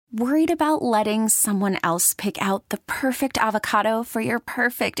Worried about letting someone else pick out the perfect avocado for your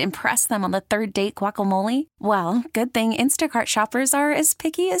perfect impress them on the third date guacamole? Well, good thing Instacart shoppers are as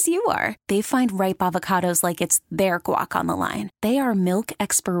picky as you are. They find ripe avocados like it's their guac on the line. They are milk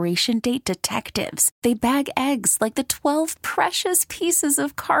expiration date detectives. They bag eggs like the 12 precious pieces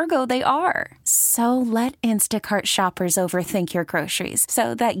of cargo they are. So let Instacart shoppers overthink your groceries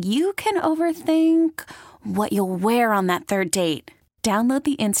so that you can overthink what you'll wear on that third date. Download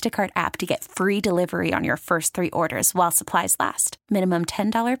the Instacart app to get free delivery on your first 3 orders while supplies last. Minimum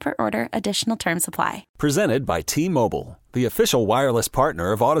 $10 per order. Additional terms apply. Presented by T-Mobile, the official wireless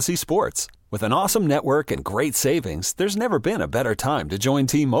partner of Odyssey Sports. With an awesome network and great savings, there's never been a better time to join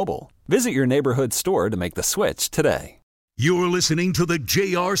T-Mobile. Visit your neighborhood store to make the switch today. You're listening to the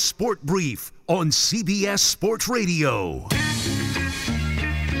JR Sport Brief on CBS Sports Radio.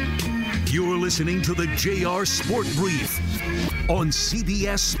 You're listening to the JR Sport Brief on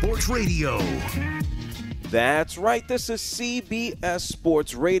CBS Sports Radio. That's right. This is CBS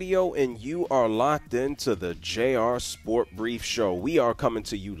Sports Radio, and you are locked into the JR Sport Brief Show. We are coming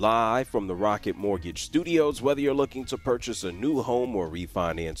to you live from the Rocket Mortgage Studios. Whether you're looking to purchase a new home or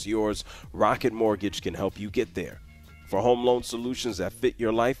refinance yours, Rocket Mortgage can help you get there. For home loan solutions that fit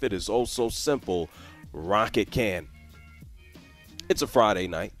your life, it is oh so simple. Rocket can. It's a Friday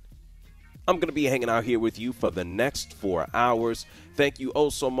night. I'm going to be hanging out here with you for the next 4 hours. Thank you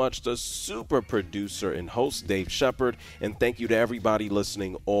oh so much to super producer and host Dave Shepard, and thank you to everybody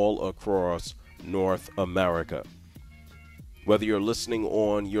listening all across North America. Whether you're listening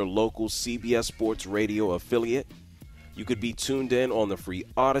on your local CBS Sports Radio affiliate, you could be tuned in on the free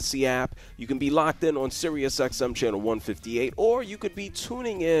Odyssey app, you can be locked in on Sirius XM channel 158, or you could be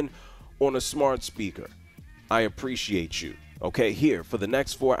tuning in on a smart speaker. I appreciate you. Okay, here for the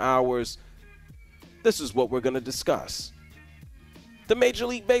next 4 hours, this is what we're going to discuss. The Major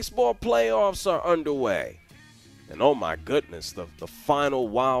League Baseball playoffs are underway. And oh my goodness, the final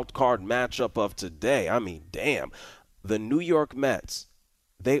wild card matchup of today. I mean, damn. The New York Mets,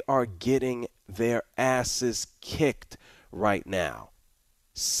 they are getting their asses kicked right now.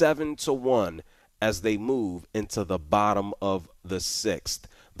 7-1 as they move into the bottom of the 6th.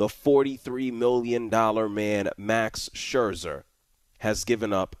 The $43 million man, Max Scherzer, has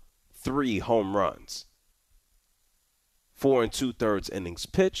given up 3 home runs. 4 2/3 innings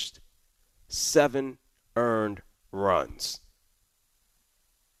pitched, 7 earned runs.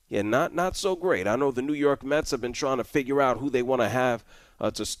 Yeah, not so great. I know the New York Mets have been trying to figure out who they want to have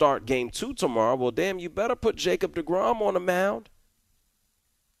to start Game 2 tomorrow. Well, damn, you better put Jacob deGrom on the mound.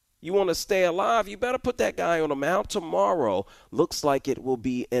 You want to stay alive, you better put that guy on the mound. Tomorrow looks like it will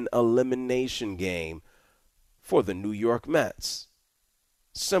be an elimination game for the New York Mets.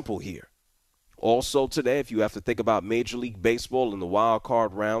 Simple here. Also today, if you have to think about Major League Baseball in the wild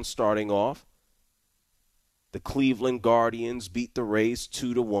card round starting off, the Cleveland Guardians beat the Rays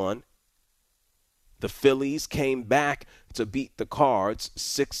 2-1. The Phillies came back to beat the Cards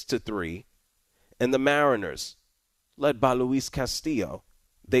 6-3. And the Mariners, led by Luis Castillo,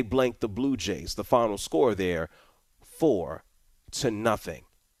 they blanked the Blue Jays. The final score there, 4-0.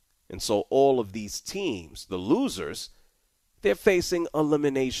 And so all of these teams, the losers, they're facing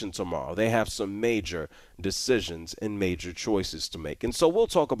elimination tomorrow. They have some major decisions and major choices to make. And so we'll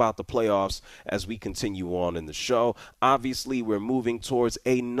talk about the playoffs as we continue on in the show. Obviously, we're moving towards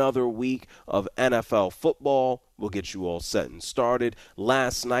another week of NFL football. We'll get you all set and started.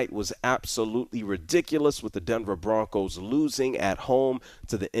 Last night was absolutely ridiculous with the Denver Broncos losing at home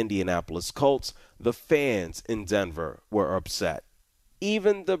to the Indianapolis Colts. The fans in Denver were upset.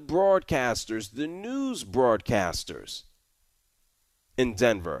 Even the broadcasters, the news broadcasters in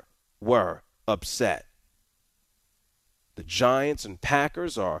Denver were upset. The Giants and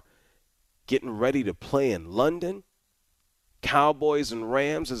Packers are getting ready to play in London. Cowboys and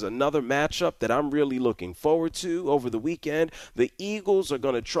Rams is another matchup that I'm really looking forward to over the weekend. The Eagles are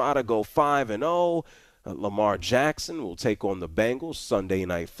going to try to go 5-0. Lamar Jackson will take on the Bengals Sunday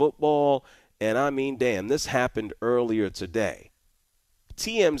Night Football. And I mean, damn, this happened earlier today.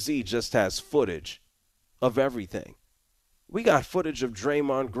 TMZ just has footage of everything. We got footage of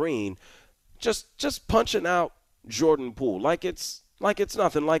Draymond Green just punching out Jordan Poole like it's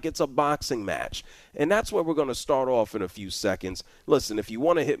nothing, like it's a boxing match. And that's where we're going to start off in a few seconds. Listen, if you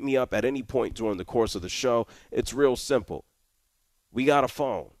want to hit me up at any point during the course of the show, it's real simple. We got a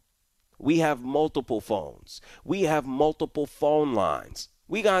phone. We have multiple phones. We have multiple phone lines.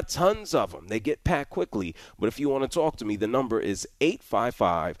 We got tons of them. They get packed quickly. But if you want to talk to me, the number is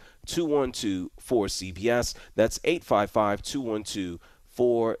 855-212-4CBS. That's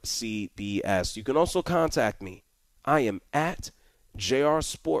 855-212-4CBS. You can also contact me. I am at JR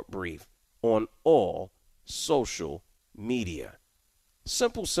Sport Brief on all social media.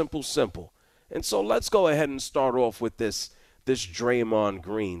 Simple, simple, simple. And so let's go ahead and start off with this Draymond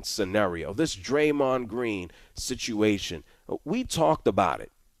Green scenario, this Draymond Green situation. We talked about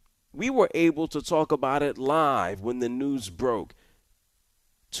it. We were able to talk about it live when the news broke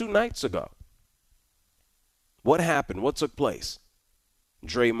 2 nights ago. What happened? What took place?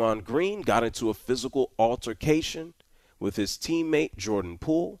 Draymond Green got into a physical altercation with his teammate Jordan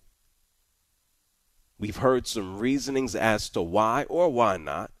Poole. We've heard some reasonings as to why or why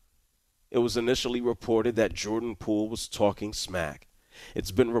not. It was initially reported that Jordan Poole was talking smack.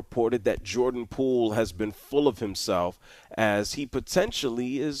 It's been reported that Jordan Poole has been full of himself as he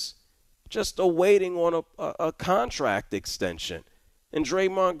potentially is just awaiting on a contract extension. And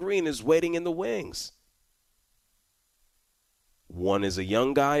Draymond Green is waiting in the wings. One is a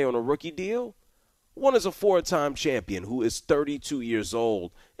young guy on a rookie deal. One is a 4-time champion who is 32 years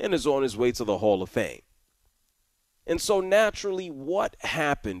old and is on his way to the Hall of Fame. And so naturally, what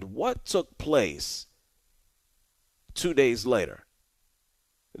happened? What took place 2 days later?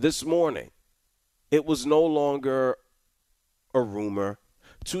 This morning, it was no longer a rumor.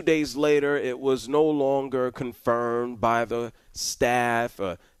 2 days later, it was no longer confirmed by the staff.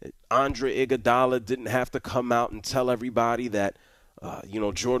 Andre Iguodala didn't have to come out and tell everybody that,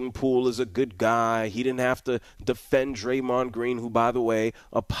 Jordan Poole is a good guy. He didn't have to defend Draymond Green, who, by the way,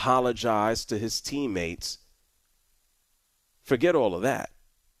 apologized to his teammates. Forget all of that.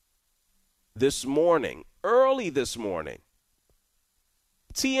 This morning, early this morning,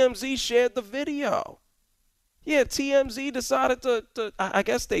 TMZ shared the video. Yeah, TMZ decided to I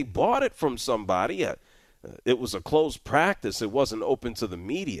guess they bought it from somebody. It was a closed practice. It wasn't open to the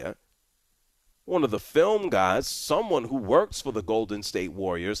media. One of the film guys, someone who works for the Golden State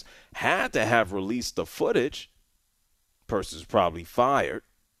Warriors, had to have released the footage. Person's probably fired.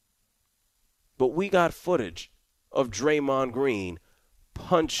 But we got footage of Draymond Green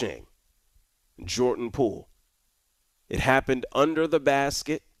punching Jordan Poole. It happened under the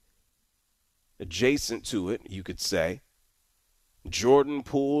basket, adjacent to it, you could say. Jordan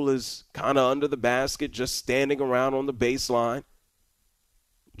Poole is kind of under the basket, just standing around on the baseline.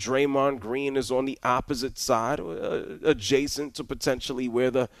 Draymond Green is on the opposite side, adjacent to potentially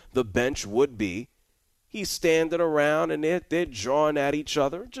where the bench would be. He's standing around, and they're jawing at each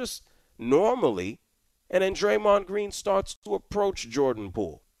other just normally. And then Draymond Green starts to approach Jordan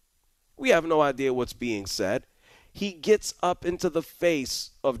Poole. We have no idea what's being said. He gets up into the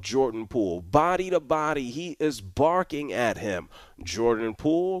face of Jordan Poole, body to body. He is barking at him. Jordan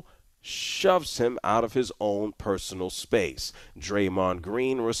Poole shoves him out of his own personal space. Draymond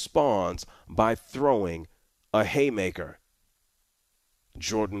Green responds by throwing a haymaker.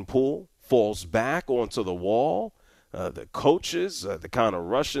 Jordan Poole falls back onto the wall. The coaches, they kind of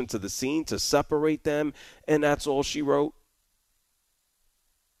rush into the scene to separate them, and that's all she wrote.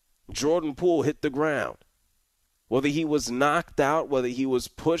 Jordan Poole hit the ground. Whether he was knocked out, whether he was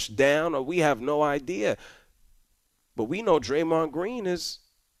pushed down, or we have no idea. But we know Draymond Green he's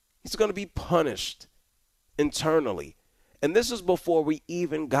going to be punished internally. And this is before we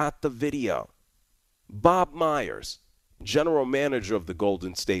even got the video. Bob Myers, general manager of the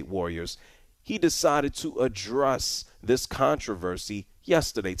Golden State Warriors, he decided to address this controversy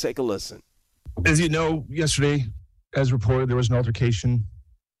yesterday. Take a listen. As you know, yesterday, as reported, there was an altercation.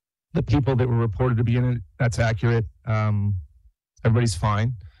 The people that were reported to be in it, that's accurate. Everybody's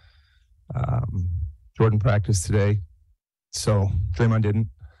fine. Jordan practiced today, so Draymond didn't.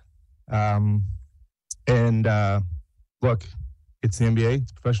 Look, it's the NBA,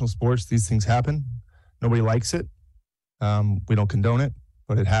 it's professional sports. These things happen. Nobody likes it. We don't condone it,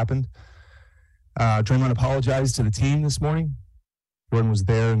 but it happened. Draymond apologized to the team this morning. Jordan was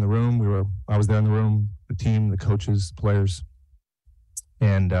there in the room. I was there in the room, the team, the coaches, the players.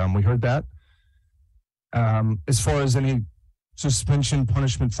 And we heard that. As far as any suspension,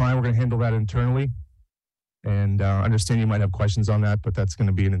 punishment, fine, we're going to handle that internally. And I understand you might have questions on that, but that's going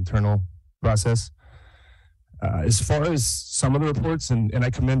to be an internal process. As far as some of the reports, and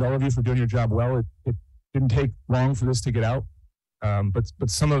I commend all of you for doing your job well, it didn't take long for this to get out. But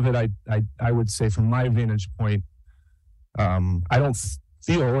some of it, I would say from my vantage point, I don't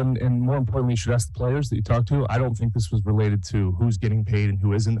feel, and more importantly, you should ask the players that you talk to, I don't think this was related to who's getting paid and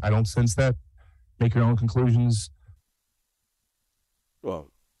who isn't. I don't sense that. Make your own conclusions. Well,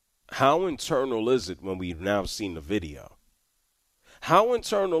 how internal is it when we've now seen the video? How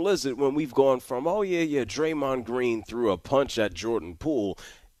internal is it when we've gone from, Draymond Green threw a punch at Jordan Poole,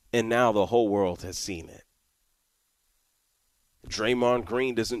 and now the whole world has seen it? Draymond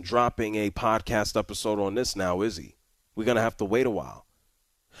Green isn't dropping a podcast episode on this now, is he? We're going to have to wait a while.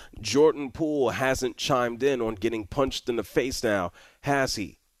 Jordan Poole hasn't chimed in on getting punched in the face now, has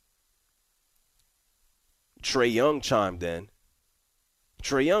he? Trae Young chimed in.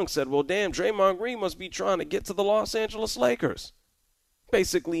 Trae Young said, well, damn, Draymond Green must be trying to get to the Los Angeles Lakers.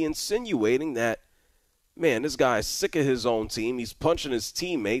 Basically insinuating that, man, this guy's sick of his own team. He's punching his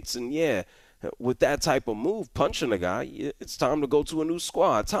teammates. And, yeah, with that type of move, punching a guy, it's time to go to a new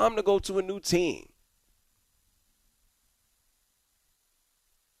squad. Time to go to a new team.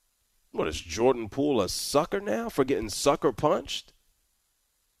 What, is Jordan Poole a sucker now for getting sucker punched?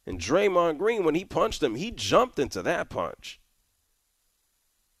 And Draymond Green, when he punched him, he jumped into that punch.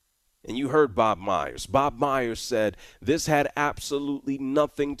 And you heard Bob Myers. Bob Myers said this had absolutely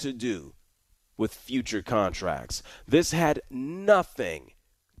nothing to do with future contracts. This had nothing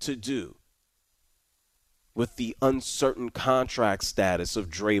to do with the uncertain contract status of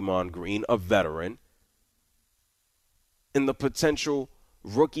Draymond Green, a veteran, and the potential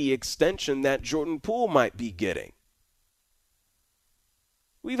rookie extension that Jordan Poole might be getting.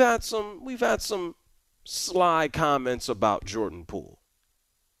 We've had some sly comments about Jordan Poole.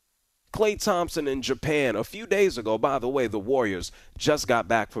 Klay Thompson in Japan a few days ago. By the way, the Warriors just got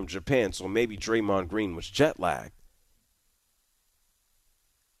back from Japan, so maybe Draymond Green was jet-lagged.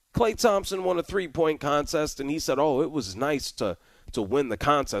 Klay Thompson won a three-point contest, and he said, oh, it was nice to win the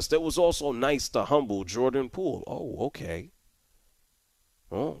contest. It was also nice to humble Jordan Poole. Oh, okay.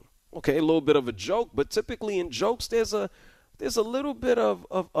 Oh, okay, a little bit of a joke, but typically in jokes there's a little bit of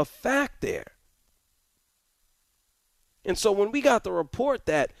a fact there. And so when we got the report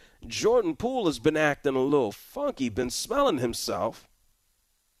that Jordan Poole has been acting a little funky, been smelling himself,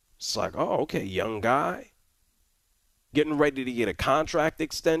 it's like, oh, okay, young guy, getting ready to get a contract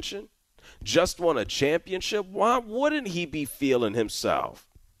extension, just won a championship. Why wouldn't he be feeling himself?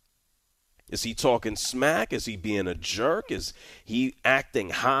 Is he talking smack? Is he being a jerk? Is he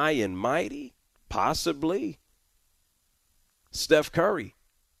acting high and mighty? Possibly. Steph Curry,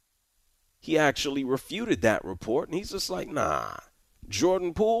 he actually refuted that report, and he's just like, nah.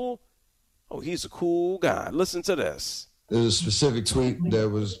 Jordan Poole, oh, he's a cool guy. Listen to this. There's a specific tweet that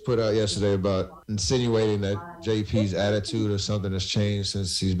was put out yesterday about insinuating that JP's attitude or something has changed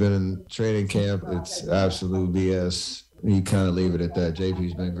since he's been in training camp. It's absolute BS. You kind of leave it at that.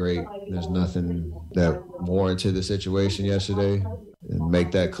 JP's been great. There's nothing that warranted the situation yesterday, and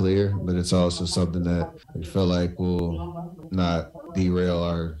make that clear. But it's also something that we feel like will not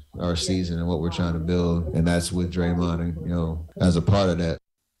derail our season and what we're trying to build. And that's with Draymond, and, as a part of that.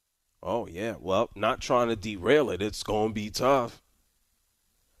 Oh, yeah. Well, not trying to derail it. It's going to be tough.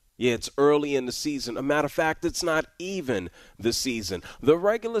 Yeah, it's early in the season. A matter of fact, it's not even the season. The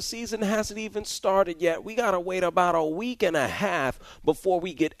regular season hasn't even started yet. We got to wait about a week and a half before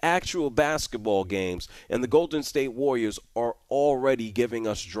we get actual basketball games, and the Golden State Warriors are already giving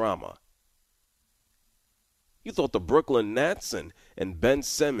us drama. You thought the Brooklyn Nets and Ben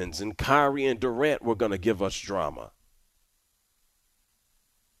Simmons and Kyrie and Durant were going to give us drama.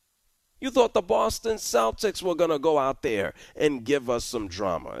 You thought the Boston Celtics were going to go out there and give us some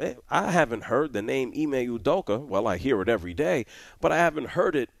drama. I haven't heard the name Ime Udoka. Well, I hear it every day, but I haven't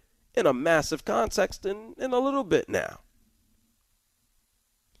heard it in a massive context in a little bit now.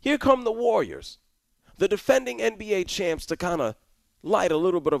 Here come the Warriors, the defending NBA champs, to kind of light a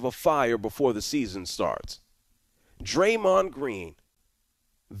little bit of a fire before the season starts. Draymond Green,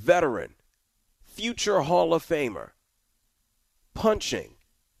 veteran, future Hall of Famer, punching,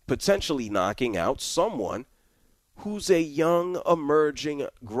 potentially knocking out someone who's a young, emerging,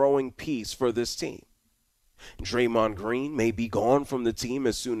 growing piece for this team. Draymond Green may be gone from the team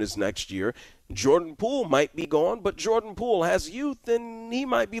as soon as next year. Jordan Poole might be gone, but Jordan Poole has youth, and he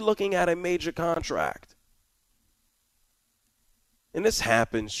might be looking at a major contract. And this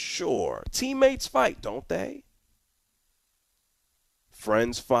happens, sure. Teammates fight, don't they?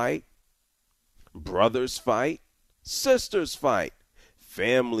 Friends fight. Brothers fight. Sisters fight.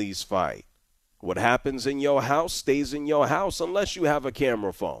 Families fight. What happens in your house stays in your house unless you have a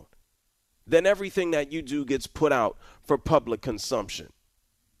camera phone. Then everything that you do gets put out for public consumption.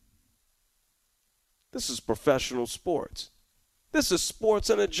 This is professional sports. This is sports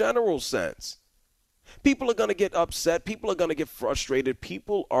in a general sense. People are going to get upset. People are going to get frustrated.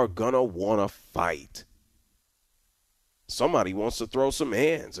 People are going to want to fight. Somebody wants to throw some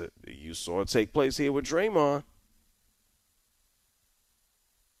hands. You saw it take place here with Draymond.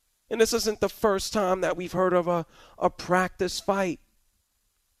 And this isn't the first time that we've heard of a practice fight.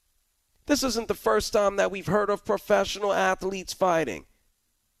 This isn't the first time that we've heard of professional athletes fighting.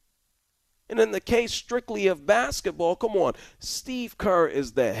 And in the case strictly of basketball, come on, Steve Kerr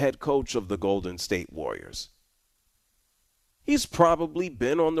is the head coach of the Golden State Warriors. He's probably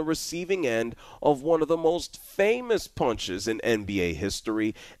been on the receiving end of one of the most famous punches in NBA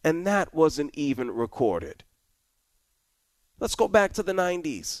history, and that wasn't even recorded. Let's go back to the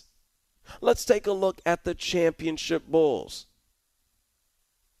 90s. Let's take a look at the championship Bulls.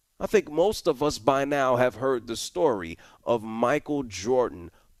 I think most of us by now have heard the story of Michael Jordan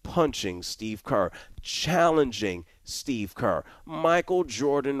punching Steve Kerr, challenging Steve Kerr. Michael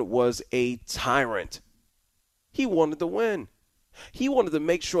Jordan was a tyrant. He wanted to win. He wanted to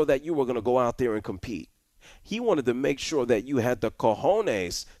make sure that you were going to go out there and compete. He wanted to make sure that you had the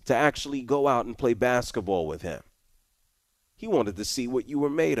cojones to actually go out and play basketball with him. He wanted to see what you were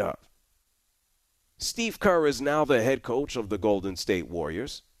made of. Steve Kerr is now the head coach of the Golden State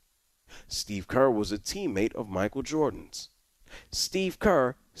Warriors. Steve Kerr was a teammate of Michael Jordan's. Steve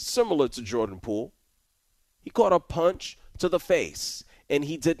Kerr, similar to Jordan Poole, he caught a punch to the face, and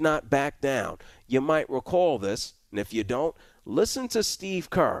he did not back down. You might recall this, and if you don't, listen to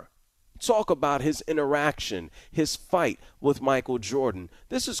Steve Kerr talk about his interaction, his fight with Michael Jordan.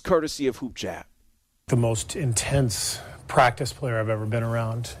 This is courtesy of Hoop Chat. The most intense practice player I've ever been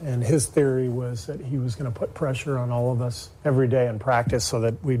around, and his theory was that he was going to put pressure on all of us every day in practice so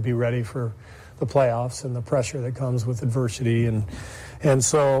that we'd be ready for the playoffs and the pressure that comes with adversity. And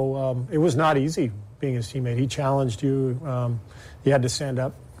so it was not easy being his teammate. He challenged you. You had to stand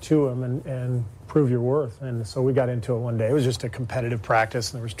up to him and prove your worth. And so we got into it one day. It was just a competitive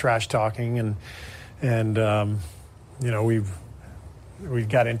practice, and there was trash talking, and you know, we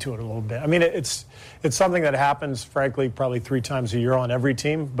got into it a little bit. I mean, it's something that happens, frankly, probably 3 times a year on every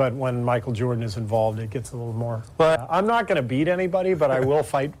team. But when Michael Jordan is involved, it gets a little more. But I'm not going to beat anybody, but I will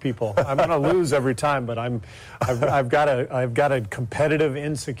fight people. I'm going to lose every time, but I've got a competitive,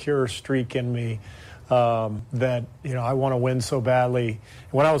 insecure streak in me that, you know, I want to win so badly.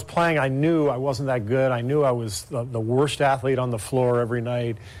 When I was playing, I knew I wasn't that good. I knew I was the worst athlete on the floor every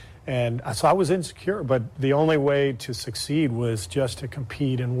night. And so I was insecure, but the only way to succeed was just to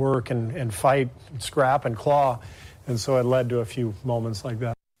compete and work and fight, and scrap and claw. And so it led to a few moments like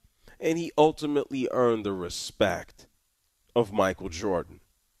that. And he ultimately earned the respect of Michael Jordan.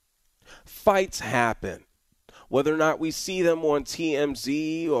 Fights happen. Whether or not we see them on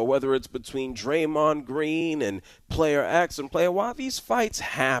TMZ or whether it's between Draymond Green and player X and player Y, these fights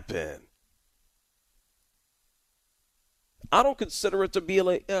happen. I don't consider it to be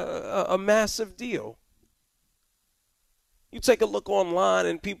a massive deal. You take a look online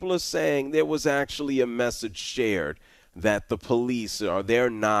and people are saying there was actually a message shared that the police they're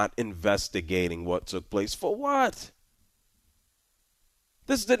not investigating what took place. For what?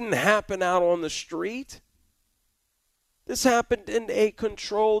 This didn't happen out on the street. This happened in a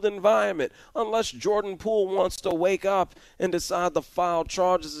controlled environment. Unless Jordan Poole wants to wake up and decide to file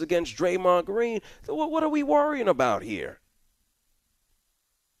charges against Draymond Green, what are we worrying about here?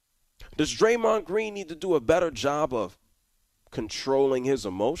 Does Draymond Green need to do a better job of controlling his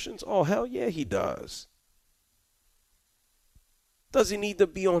emotions? Oh, hell yeah, he does. Does he need to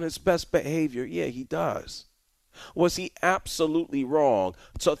be on his best behavior? Yeah, he does. Was he absolutely wrong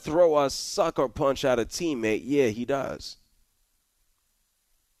to throw a sucker punch at a teammate? Yeah, he does.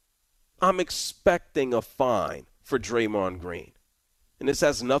 I'm expecting a fine for Draymond Green. And this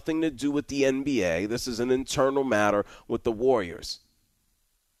has nothing to do with the NBA. This is an internal matter with the Warriors.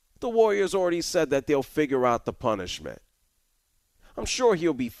 The Warriors already said that they'll figure out the punishment. I'm sure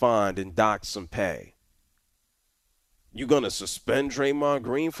he'll be fined and dock some pay. You going to suspend Draymond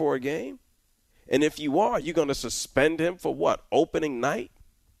Green for a game? And if you are, you're going to suspend him for what, opening night?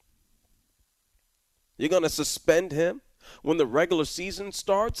 You're going to suspend him when the regular season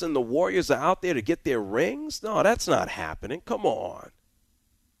starts and the Warriors are out there to get their rings? No, that's not happening. Come on.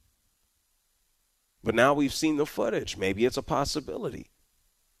 But now we've seen the footage. Maybe it's a possibility.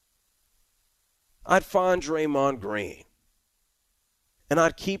 I'd find Draymond Green, and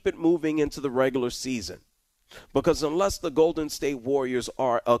I'd keep it moving into the regular season. Because unless the Golden State Warriors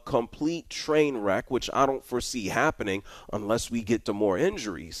are a complete train wreck, which I don't foresee happening unless we get to more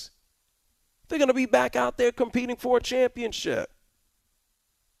injuries, they're going to be back out there competing for a championship.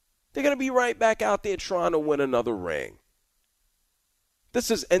 They're going to be right back out there trying to win another ring. This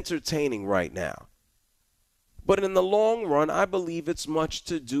is entertaining right now. But in the long run, I believe it's much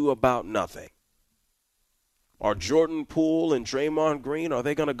to do about nothing. Are Jordan Poole and Draymond Green, are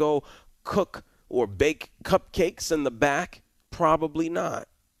they going to go cook or bake cupcakes in the back? Probably not.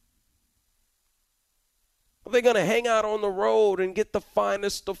 Are they going to hang out on the road and get the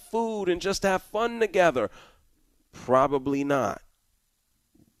finest of food and just have fun together? Probably not.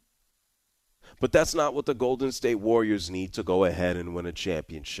 But that's not what the Golden State Warriors need to go ahead and win a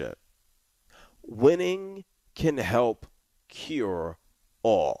championship. Winning can help cure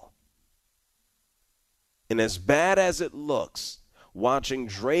all. And as bad as it looks, watching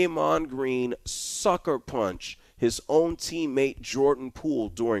Draymond Green sucker punch his own teammate Jordan Poole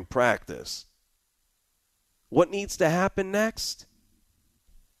during practice, what needs to happen next?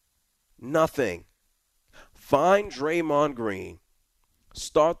 Nothing. Find Draymond Green,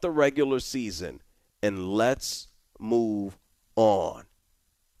 start the regular season, and let's move on.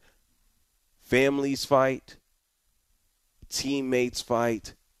 Families fight, teammates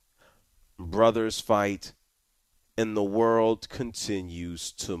fight, brothers fight, and the world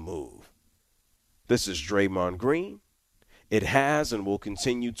continues to move. This is Draymond Green. It has and will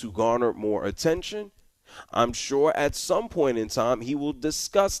continue to garner more attention. I'm sure at some point in time he will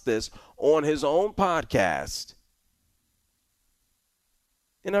discuss this on his own podcast.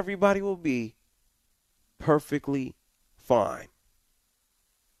 And everybody will be perfectly fine.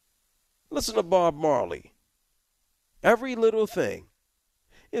 Listen to Bob Marley. Every little thing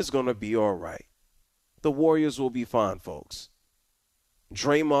is going to be all right. The Warriors will be fine, folks.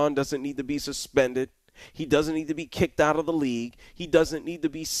 Draymond doesn't need to be suspended. He doesn't need to be kicked out of the league. He doesn't need to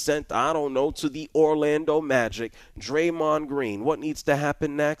be sent, to the Orlando Magic. Draymond Green, what needs to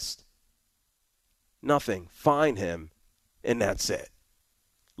happen next? Nothing. Fine him, and that's it.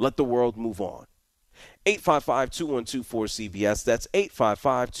 Let the world move on. 855-212-4CBS. That's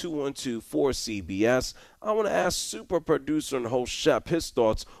 855-212-4CBS. I want to ask super producer and host Shep his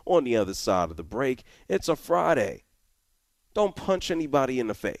thoughts on the other side of the break. It's a Friday. Don't punch anybody in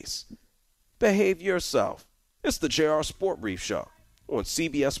the face. Behave yourself. It's the JR Sport Brief Show on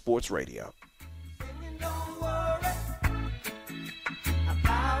CBS Sports Radio.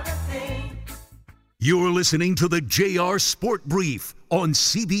 You're listening to the JR Sport Brief on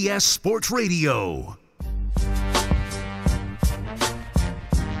CBS Sports Radio.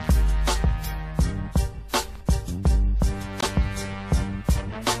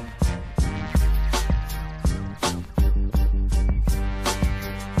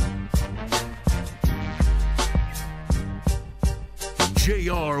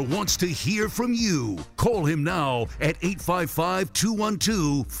 JR wants to hear from you. Call him now at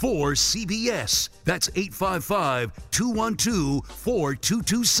 855-212-4CBS. That's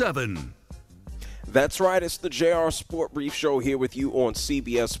 855-212-4227. That's right. It's the JR Sport Brief Show here with you on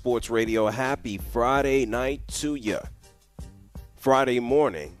CBS Sports Radio. Happy Friday night to you. Friday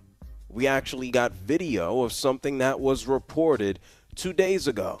morning, we actually got video of something that was reported 2 days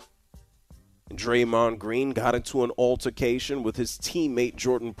ago. Draymond Green got into an altercation with his teammate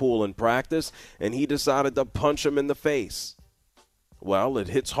Jordan Poole in practice, and he decided to punch him in the face. Well, it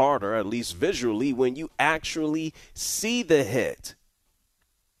hits harder, at least visually, when you actually see the hit.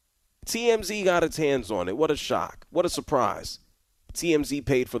 TMZ got its hands on it. What a shock. What a surprise. TMZ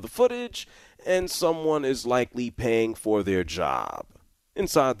paid for the footage, and someone is likely paying for their job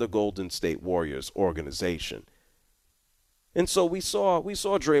inside the Golden State Warriors organization. And so we saw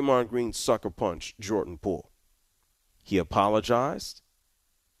Draymond Green sucker punch Jordan Poole. He apologized.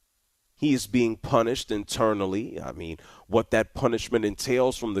 He is being punished internally. I mean, what that punishment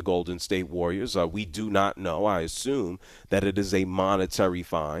entails from the Golden State Warriors, we do not know. I assume that it is a monetary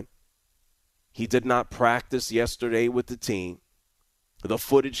fine. He did not practice yesterday with the team. The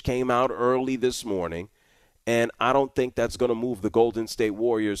footage came out early this morning, and I don't think that's going to move the Golden State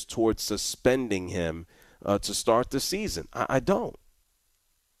Warriors towards suspending him to start the season. I don't.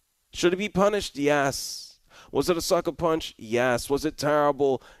 Should he be punished? Yes. Was it a sucker punch? Yes. Was it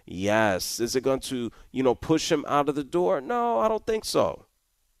terrible? Yes. Is it going to, push him out of the door? No, I don't think so.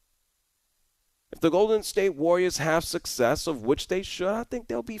 If the Golden State Warriors have success, of which they should, I think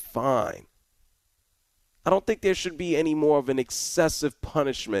they'll be fine. I don't think there should be any more of an excessive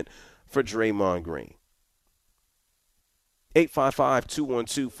punishment for Draymond Green.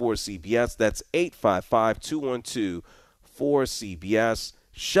 855-212-4CBS. That's 855-212-4CBS.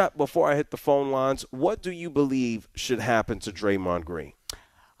 Shep, before I hit the phone lines, what do you believe should happen to Draymond Green?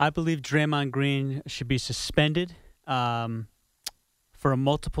 I believe Draymond Green should be suspended for a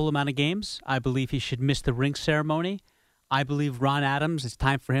multiple amount of games. I believe he should miss the ring ceremony. I believe Ron Adams, it's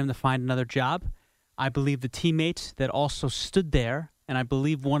time for him to find another job. I believe the teammates that also stood there, and I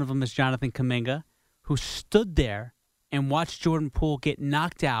believe one of them is Jonathan Kuminga, who stood there and watched Jordan Poole get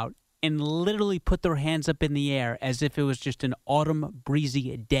knocked out and literally put their hands up in the air as if it was just an autumn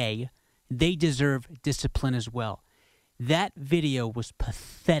breezy day. They deserve discipline as well. That video was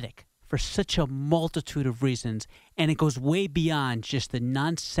pathetic for such a multitude of reasons, and it goes way beyond just the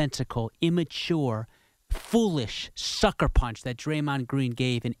nonsensical, immature, foolish sucker punch that Draymond Green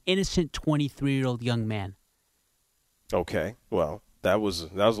gave an innocent 23-year-old young man. Okay, well, that was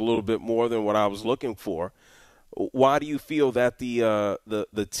a little bit more than what I was looking for. why do you feel that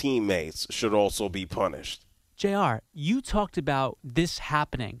the teammates should also be punished? JR, you talked about this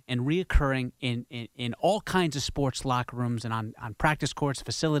happening and reoccurring in all kinds of sports locker rooms and on practice courts,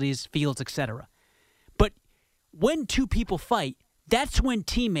 facilities, fields, etc. But when two people fight, that's when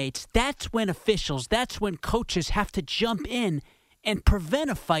teammates, that's when officials, that's when coaches have to jump in and prevent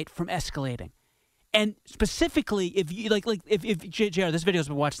a fight from escalating. And specifically, if you if JR, this video has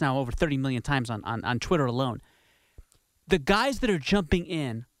been watched now over 30 million times on Twitter alone. The guys that are jumping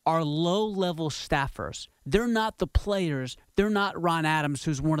in are low-level staffers. They're not the players. They're not Ron Adams,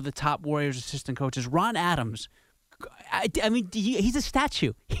 who's one of the top Warriors assistant coaches. Ron Adams, I mean, he's a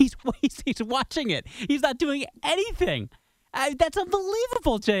statue. He's watching it. He's not doing anything. That's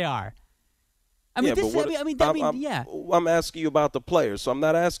unbelievable, JR. I'm asking you about the players, so I'm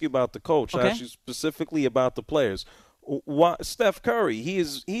not asking you about the coach. Okay. I ask you specifically about the players. Why, Steph Curry, he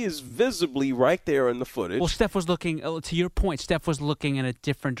is visibly right there in the footage. Well, Steph was looking, to your point, Steph was looking in a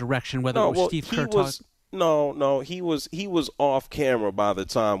different direction, whether it was Steve Kerr talking. No, he was off camera by the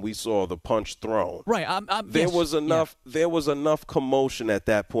time we saw the punch thrown. Right. There was enough commotion at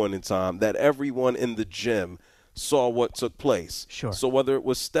that point in time that everyone in the gym saw what took place. Sure. So whether it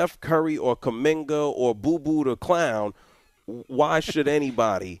was Steph Curry or Kuminga or Boo Boo the Clown, why should any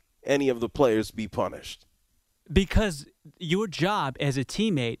of the players be punished? Because your job as a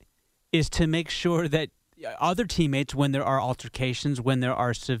teammate is to make sure that other teammates, when there are altercations, when there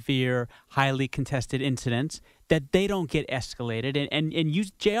are severe, highly contested incidents, that they don't get escalated. And you,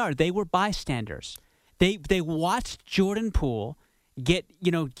 JR, they were bystanders. They watched Jordan Poole get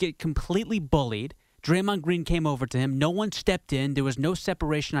completely bullied. Draymond Green came over to him. No one stepped in. There was no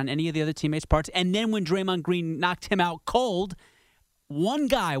separation on any of the other teammates' parts. And then when Draymond Green knocked him out cold, one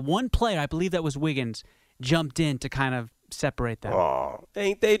player, I believe that was Wiggins, jumped in to kind of separate them. Oh,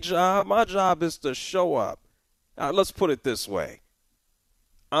 ain't they job? My job is to show up. Let's put it this way.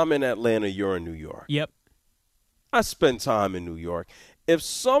 I'm in Atlanta. You're in New York. Yep. I spend time in New York. If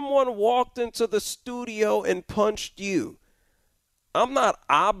someone walked into the studio and punched you, I'm not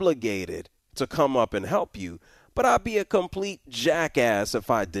obligated to come up and help you, but I'd be a complete jackass if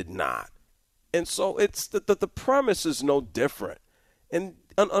I did not. And so it's the premise is no different. And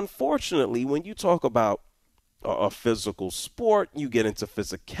unfortunately, when you talk about a physical sport, you get into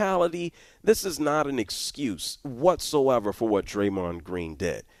physicality. This is not an excuse whatsoever for what Draymond Green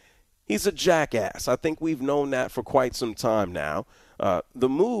did. He's a jackass. I think we've known that for quite some time now. The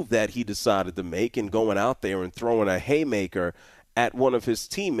move that he decided to make in going out there and throwing a haymaker at one of his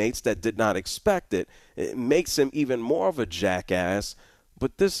teammates that did not expect it, it makes him even more of a jackass.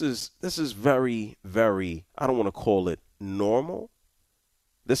 But this is very, very, I don't want to call it normal.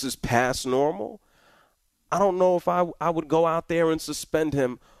 This is past normal. I don't know if I would go out there and suspend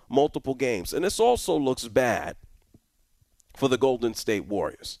him multiple games. And this also looks bad for the Golden State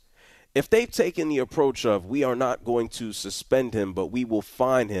Warriors. If they've taken the approach of we are not going to suspend him, but we will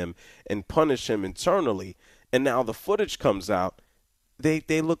fine him and punish him internally, and now the footage comes out, they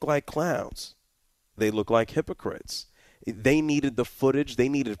look like clowns. They look like hypocrites. They needed the footage. They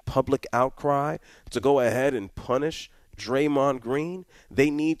needed public outcry to go ahead and punish Draymond Green. They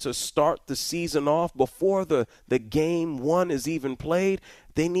need to start the season off before the game one is even played.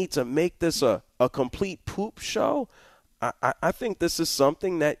 They need to make this a complete poop show. I think this is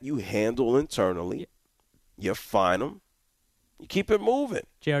something that you handle internally. You fine them. You keep it moving.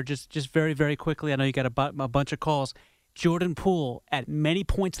 JR, just very, very quickly, I know you got a bunch of calls. Jordan Poole, at many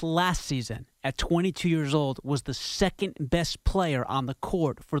points last season, at 22 years old, was the second best player on the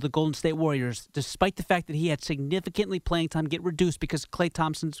court for the Golden State Warriors, despite the fact that he had significantly playing time get reduced because Klay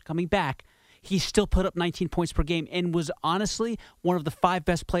Thompson's coming back. He still put up 19 points per game and was honestly one of the 5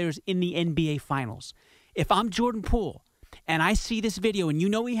 best players in the NBA Finals. If I'm Jordan Poole and I see this video, and you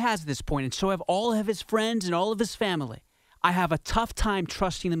know he has at this point, and so have all of his friends and all of his family, I have a tough time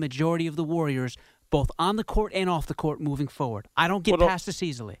trusting the majority of the Warriors, both on the court and off the court, moving forward. I don't get past this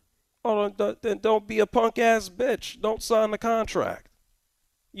easily. Then don't be a punk-ass bitch. Don't sign the contract.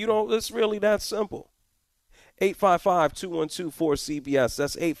 It's really that simple. 855-212-4CBS.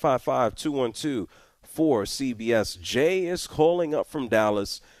 That's 855-212-4CBS. Jay is calling up from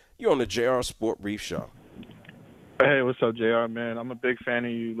Dallas. You're on the JR Sport Brief Show. Hey, what's up, JR, man? I'm a big fan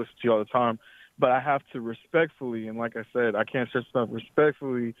of you. Listen to you all the time. But I have to respectfully, and like I said, I can't stress enough,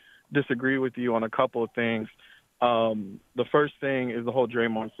 respectfully disagree with you on a couple of things. The first thing is the whole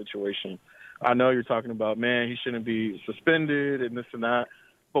Draymond situation. I know you're talking about, man, he shouldn't be suspended and this and that.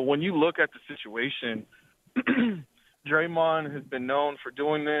 But when you look at the situation, Draymond has been known for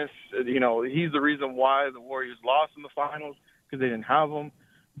doing this. He's the reason why the Warriors lost in the finals, because they didn't have him.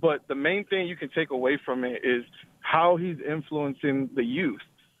 But the main thing you can take away from it is how he's influencing the youth.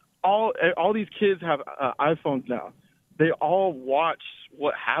 All these kids have iPhones now. They all watch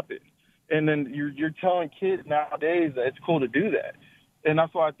what happened. And then you're telling kids nowadays that it's cool to do that. And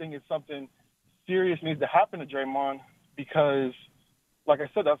that's why I think it's something serious needs to happen to Draymond, because, like I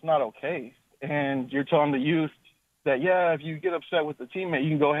said, that's not okay. And you're telling the youth that, yeah, if you get upset with the teammate, you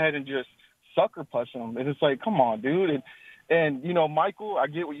can go ahead and just sucker punch them. And it's like, come on, dude. And you know, Michael, I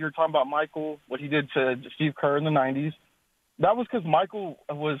get what you're talking about, Michael, what he did to Steve Kerr in the 90s. That was because Michael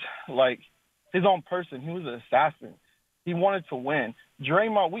was like his own person. He was an assassin. He wanted to win.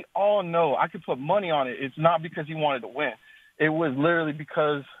 Draymond, we all know, I could put money on it. It's not because he wanted to win. It was literally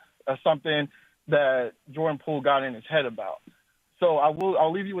because of something that Jordan Poole got in his head about. So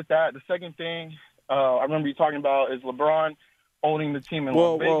I'll leave you with that. The second thing I remember you talking about is LeBron owning the team in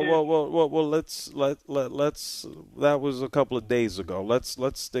Las Vegas. Well. Let's. That was a couple of days ago.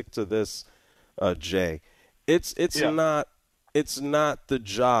 Let's stick to this, Jay. It's not the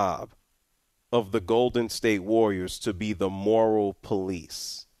job of the Golden State Warriors to be the moral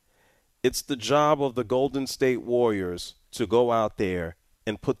police. It's the job of the Golden State Warriors to go out there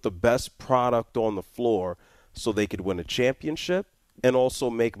and put the best product on the floor so they could win a championship and also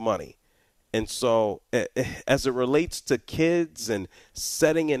make money. And so as it relates to kids and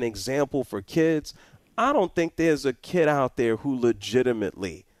setting an example for kids, I don't think there's a kid out there who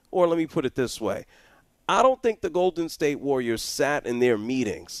legitimately, or let me put it this way, I don't think the Golden State Warriors sat in their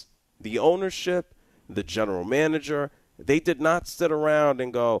meetings. The ownership, the general manager, they did not sit around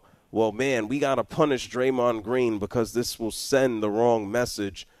and go, well, man, we got to punish Draymond Green because this will send the wrong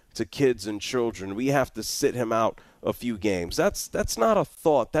message to kids and children. We have to sit him out a few games. That's not a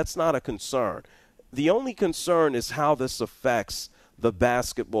thought. That's not a concern. The only concern is how this affects the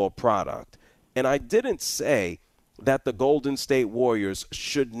basketball product. And I didn't say that the Golden State Warriors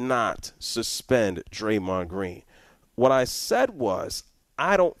should not suspend Draymond Green. What I said was,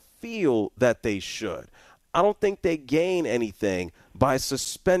 I don't feel that they should. I don't think they gain anything by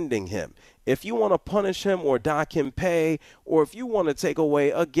suspending him. If you want to punish him or dock him pay, or if you want to take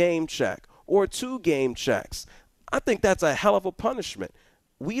away a game check or 2 game checks, I think that's a hell of a punishment.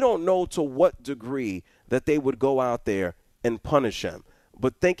 We don't know to what degree that they would go out there and punish him.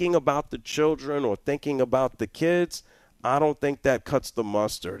 But thinking about the children or thinking about the kids, I don't think that cuts the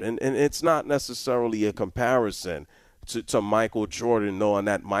mustard. And it's not necessarily a comparison to Michael Jordan, knowing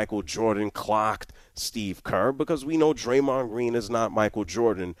that Michael Jordan clocked Steve Kerr, because we know Draymond Green is not Michael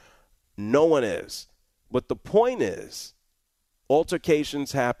Jordan. No one is. But the point is,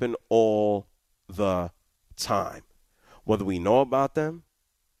 altercations happen all the time. Whether we know about them,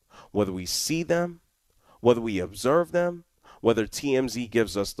 whether we see them, whether we observe them, whether TMZ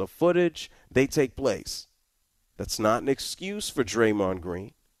gives us the footage, they take place. That's not an excuse for Draymond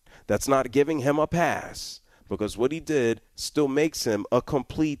Green. That's not giving him a pass, because what he did still makes him a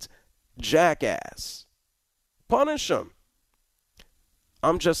complete jackass. Punish him.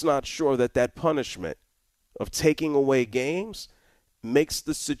 I'm just not sure that punishment of taking away games makes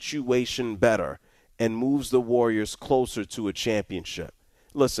the situation better and moves the Warriors closer to a championship.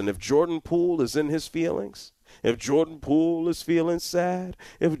 Listen, if Jordan Poole is in his feelings, if Jordan Poole is feeling sad,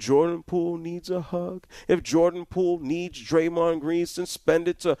 if Jordan Poole needs a hug, if Jordan Poole needs Draymond Green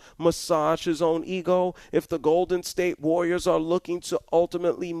suspended to massage his own ego, if the Golden State Warriors are looking to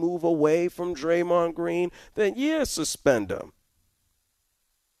ultimately move away from Draymond Green, then yeah, suspend him.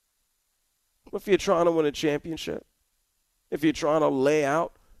 If you're trying to win a championship, if you're trying to lay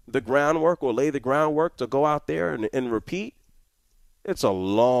out the groundwork or lay the groundwork to go out there and repeat, it's a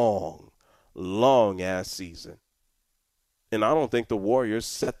long ass season. And I don't think the Warriors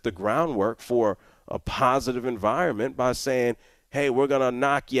set the groundwork for a positive environment by saying, hey, we're going to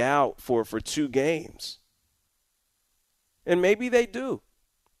knock you out for 2 games. And maybe they do.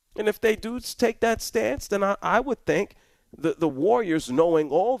 And if they do take that stance, then I would think the Warriors, knowing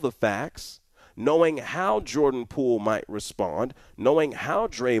all the facts, knowing how Jordan Poole might respond, knowing how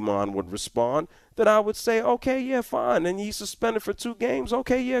Draymond would respond, then I would say, okay, yeah, fine. And he's suspended for 2 games.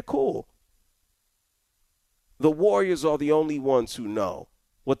 Okay, yeah, cool. The Warriors are the only ones who know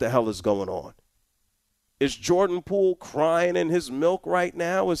what the hell is going on. Is Jordan Poole crying in his milk right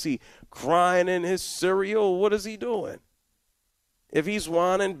now? Is he crying in his cereal? What is he doing? If he's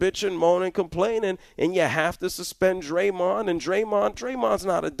whining, bitching, moaning, complaining, and you have to suspend Draymond, and Draymond's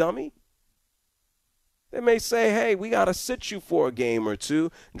not a dummy. They may say, hey, we got to sit you for a game or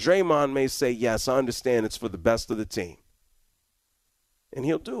 2. Draymond may say, yes, I understand it's for the best of the team. And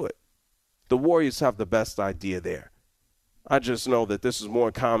he'll do it. The Warriors have the best idea there. I just know that this is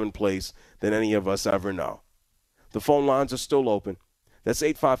more commonplace than any of us ever know. The phone lines are still open. That's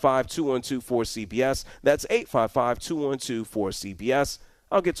 855-212-4CBS. That's 855-212-4CBS.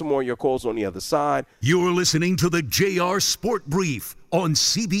 I'll get to more of your calls on the other side. You're listening to the JR Sport Brief on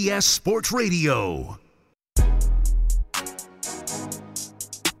CBS Sports Radio.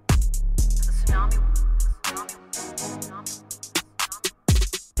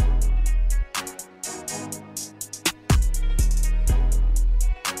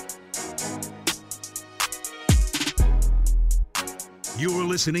 You're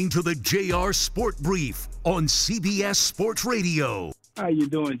listening to the JR Sport Brief on CBS Sports Radio. How you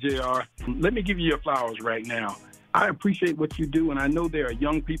doing, JR? Let me give you your flowers right now. I appreciate what you do, and I know there are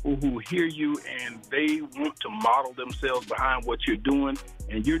young people who hear you and they want to model themselves behind what you're doing,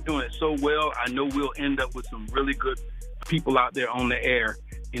 and you're doing it so well. I know we'll end up with some really good people out there on the air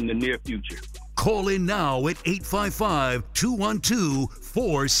in the near future. Call in now at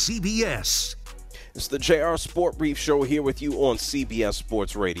 855-212-4CBS. It's the JR Sport Brief Show here with you on CBS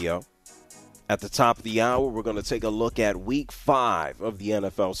Sports Radio. At the top of the hour, we're going to take a look at Week 5 of the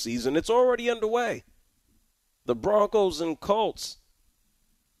NFL season. It's already underway. The Broncos and Colts,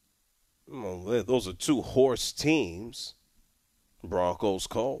 well, those are two horse teams. Broncos,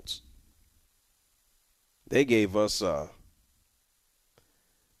 Colts. They gave us,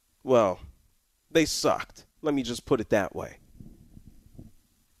 they sucked. Let me just put it that way.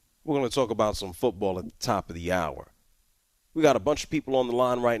 We're going to talk about some football at the top of the hour. We got a bunch of people on the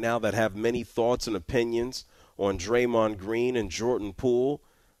line right now that have many thoughts and opinions on Draymond Green and Jordan Poole.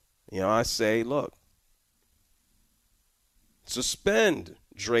 I say, look, suspend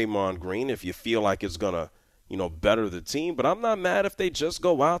Draymond Green if you feel like it's going to, better the team. But I'm not mad if they just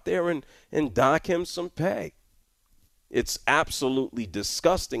go out there and dock him some pay. It's absolutely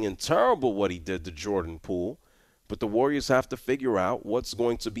disgusting and terrible what he did to Jordan Poole. But the Warriors have to figure out what's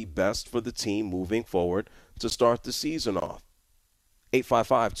going to be best for the team moving forward to start the season off.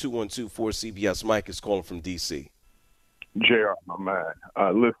 855-212-4CBS. Mike is calling from D.C. JR, my man.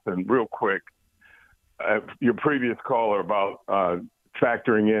 Listen, real quick. Your previous caller about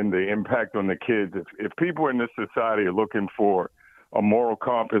factoring in the impact on the kids. If people in this society are looking for a moral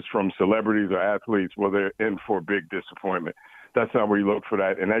compass from celebrities or athletes, well, they're in for a big disappointment. That's not where you look for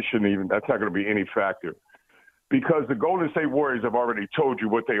that, and that's not going to be any factor. Because the Golden State Warriors have already told you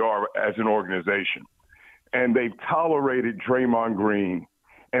what they are as an organization. And they've tolerated Draymond Green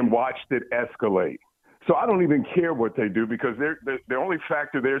and watched it escalate. So I don't even care what they do because the only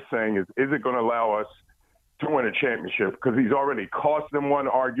factor they're saying is it going to allow us to win a championship? Because he's already cost them one,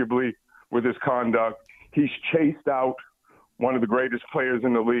 arguably, with his conduct. He's chased out one of the greatest players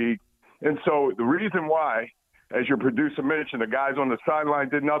in the league. And so the reason why, as your producer mentioned, the guys on the sideline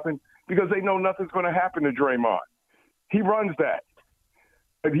did nothing, because they know nothing's going to happen to Draymond. He runs that.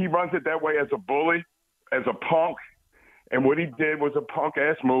 And he runs it that way as a bully, as a punk, and what he did was a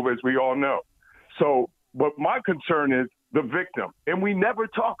punk-ass move, as we all know. So, but my concern is the victim, and we never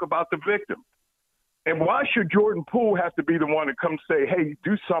talk about the victim. And why should Jordan Poole have to be the one to come say, hey,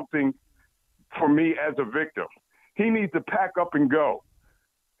 do something for me as a victim? He needs to pack up and go.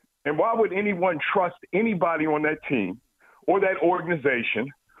 And why would anyone trust anybody on that team or that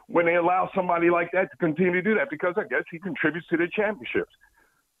organization when they allow somebody like that to continue to do that? Because I guess he contributes to the championships.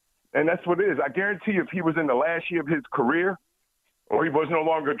 And that's what it is. I guarantee you if he was in the last year of his career or he was no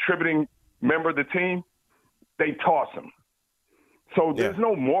longer a contributing member of the team, they toss him. So there's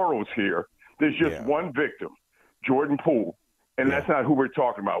no morals here. There's just one victim, Jordan Poole. And that's not who we're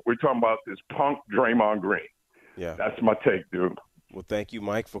talking about. We're talking about this punk Draymond Green. Yeah. That's my take, dude. Well, thank you,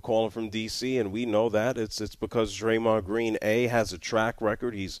 Mike, for calling from D.C., and we know that. It's because Draymond Green, A, has a track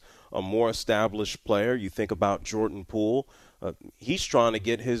record. He's a more established player. You think about Jordan Poole. He's trying to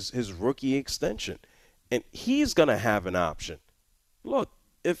get his rookie extension, and he's going to have an option. Look,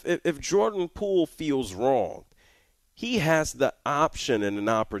 if Jordan Poole feels wrong, he has the option and an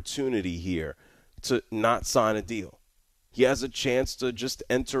opportunity here to not sign a deal. He has a chance to just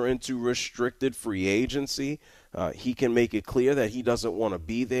enter into restricted free agency. He can make it clear that he doesn't want to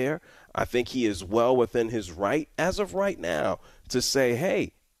be there. I think he is well within his right, as of right now, to say,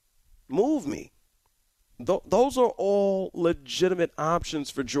 hey, move me. Those are all legitimate options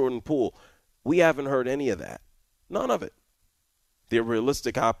for Jordan Poole. We haven't heard any of that. None of it. They're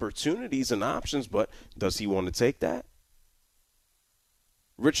realistic opportunities and options, but does he want to take that?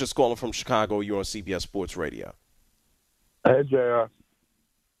 Rich is calling from Chicago. You're on CBS Sports Radio. Hey, JR.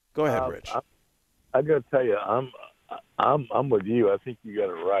 Go ahead, Rich. I got to tell you, I'm with you. I think you got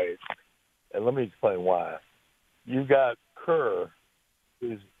it right, and let me explain why. You got Kerr,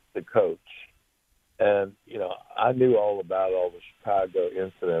 who's the coach, and I knew all about all the Chicago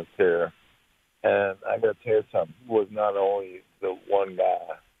incidents here, and I got to tell you something. He was not only the one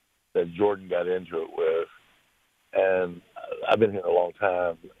guy that Jordan got into it with, and I've been here a long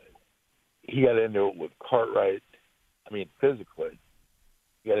time. He got into it with Cartwright. I mean, physically,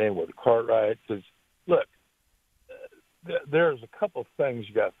 he got in with Cartwright. Because look, there's a couple of things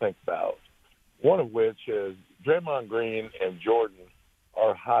you got to think about. One of which is Draymond Green and Jordan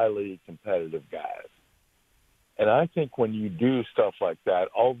are highly competitive guys. And I think when you do stuff like that,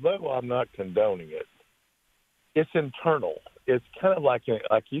 although I'm not condoning it, it's internal. It's kind of like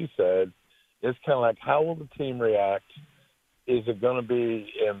you said, it's kind of like, how will the team react? Is it going to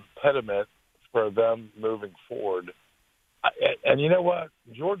be an impediment for them moving forward? And you know what?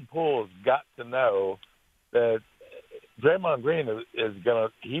 Jordan Poole has got to know that Draymond Green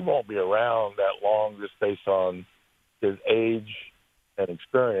he won't be around that long just based on his age and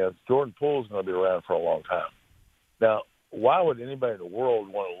experience. Jordan Poole's going to be around for a long time. Now, why would anybody in the world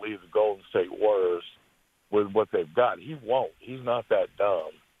want to leave the Golden State Warriors with what they've got? He won't. He's not that dumb.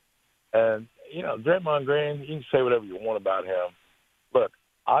 And, Draymond Green, you can say whatever you want about him. Look,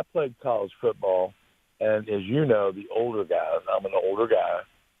 I played college football, and as you know, the older guys, I'm an older guy,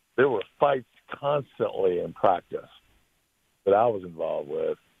 there were fights constantly in practice that I was involved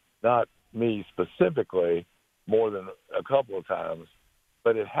with. Not me specifically, more than a couple of times,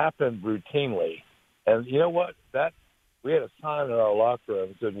 but it happened routinely. And you know what? We had a sign in our locker room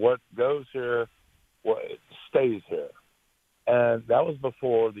that said, what goes here, what stays here. And that was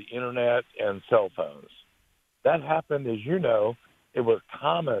before the internet and cell phones. That happened, as you know, it was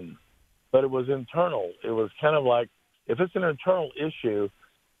common, but it was internal. It was kind of like, if it's an internal issue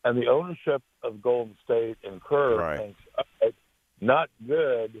and the ownership of Golden State and Kerr thinks, okay, not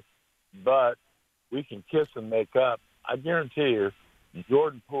good, but we can kiss and make up, I guarantee you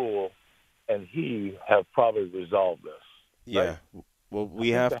Jordan Poole and he have probably resolved this. Yeah. Right? Well, we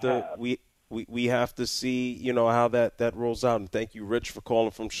have to see, how that rolls out. And thank you, Rich, for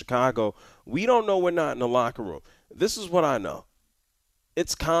calling from Chicago. We don't know we're not in the locker room. This is what I know.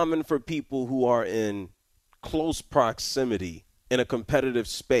 It's common for people who are in close proximity in a competitive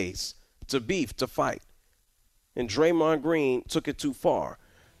space to beef, to fight. And Draymond Green took it too far.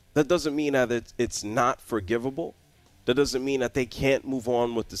 That doesn't mean that it's not forgivable. That doesn't mean that they can't move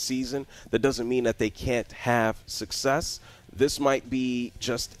on with the season. That doesn't mean that they can't have success. This might be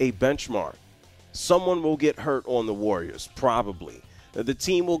just a benchmark. Someone will get hurt on the Warriors, probably. The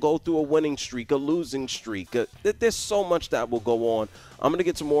team will go through a winning streak, a losing streak. There's so much that will go on. I'm going to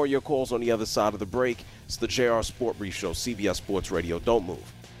get to more of your calls on the other side of the break. It's the JR Sport Brief Show, CBS Sports Radio. Don't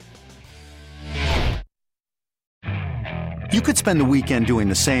move. You could spend the weekend doing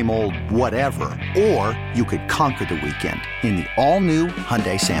the same old whatever, or you could conquer the weekend in the all-new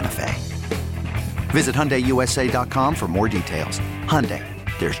Hyundai Santa Fe. Visit HyundaiUSA.com for more details. Hyundai,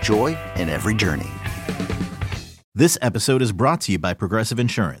 there's joy in every journey. This episode is brought to you by Progressive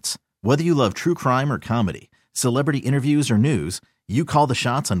Insurance. Whether you love true crime or comedy, celebrity interviews or news, you call the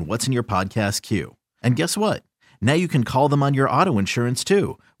shots on what's in your podcast queue. And guess what? Now you can call them on your auto insurance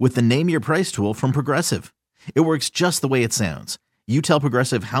too with the Name Your Price tool from Progressive. It works just the way it sounds. You tell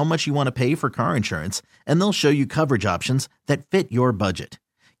Progressive how much you want to pay for car insurance, and they'll show you coverage options that fit your budget.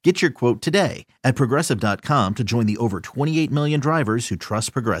 Get your quote today at Progressive.com to join the over 28 million drivers who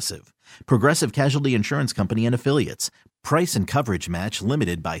trust Progressive. Progressive Casualty Insurance Company and Affiliates. Price and coverage match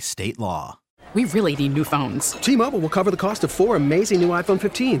limited by state law. We really need new phones. T-Mobile will cover the cost of 4 amazing new iPhone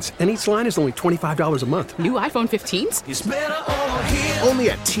 15s, and each line is only $25 a month. New iPhone 15s? It's better over here. Only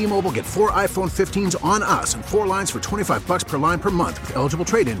at T-Mobile, get 4 iPhone 15s on us and 4 lines for $25 per line per month with eligible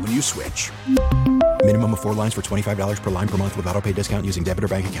trade-in when you switch. Minimum of 4 lines for $25 per line per month with autopay discount using debit or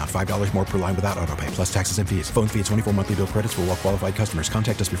bank account. $5 more per line without autopay, plus taxes and fees. Phone fee at 24 monthly bill credits for well-qualified customers.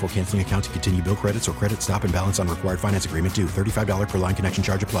 Contact us before canceling account to continue bill credits or credit stop and balance on required finance agreement due. $35 per line connection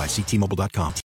charge applies. See T-Mobile.com.